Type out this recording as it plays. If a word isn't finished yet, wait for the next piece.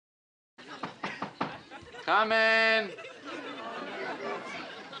Come in.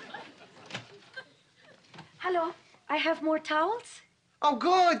 Hello, I have more towels. Oh,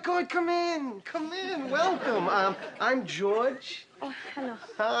 good, good. Come in. Come in. Welcome. I'm George. Oh, hello.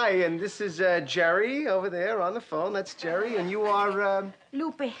 Hi, and this is Jerry over there on the phone. That's Jerry, and you are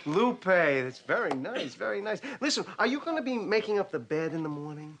Lupe. Lupe. That's very nice, very nice. Listen, are you going to be making up the bed in the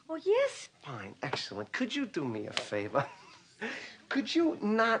morning? Oh, yes. Fine, excellent. Could you do me a favor? Could you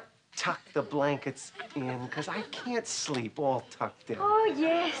not tuck the blankets in? Because I can't sleep all tucked in. Oh,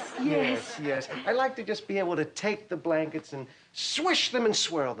 yes, yes. Yes. I like to just be able to take the blankets and swish them and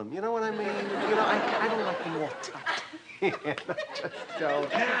swirl them. You know what I mean? You know, I don't like them all tucked. I just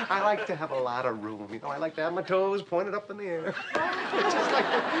don't. I like to have a lot of room. You know, I like to have my toes pointed up in the air. Just like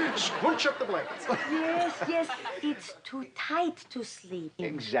to scrunch up the blankets. Yes. It's too tight to sleep in.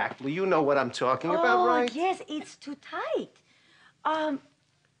 Exactly. You know what I'm talking about, right? Oh, yes, it's too tight.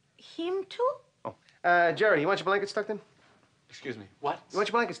 Him too? Oh, Jerry, you want your blankets tucked in? Excuse me. What? You want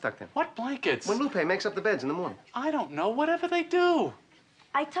your blankets tucked in? What blankets? When Lupe makes up the beds in the morning. I don't know. Whatever they do.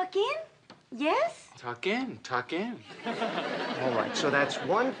 I tuck in? Yes? Tuck in. Tuck in. All right, so that's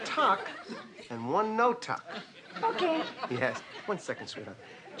one tuck and one no tuck. Okay. Yes. 1 second, sweetheart.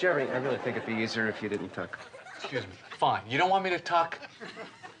 Jerry, I really think it'd be easier if you didn't tuck. Excuse me. Fine. You don't want me to tuck?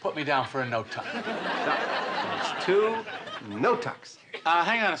 Put me down for a no tuck. That's 2 no tucks.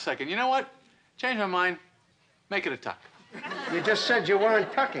 Hang on a second. You know what? Change my mind. Make it a tuck. You just said you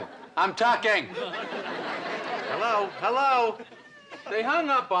weren't tucking. I'm tucking. Hello. They hung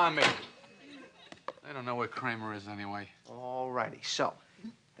up on me. They don't know where Kramer is anyway. All righty, so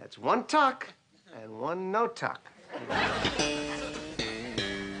that's 1 tuck and 1 no tuck.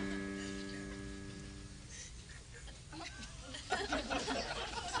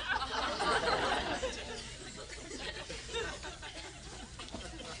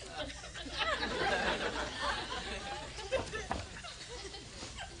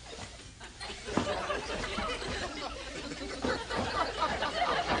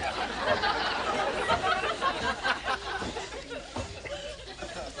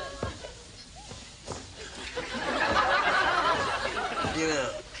 You know,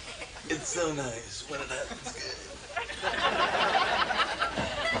 it's so nice when it happens good.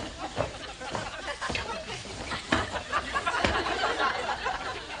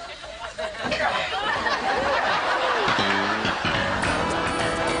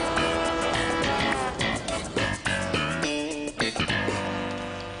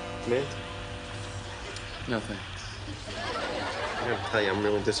 Mint? No thanks. I gotta tell you, I'm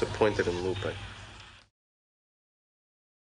really disappointed in Lupe.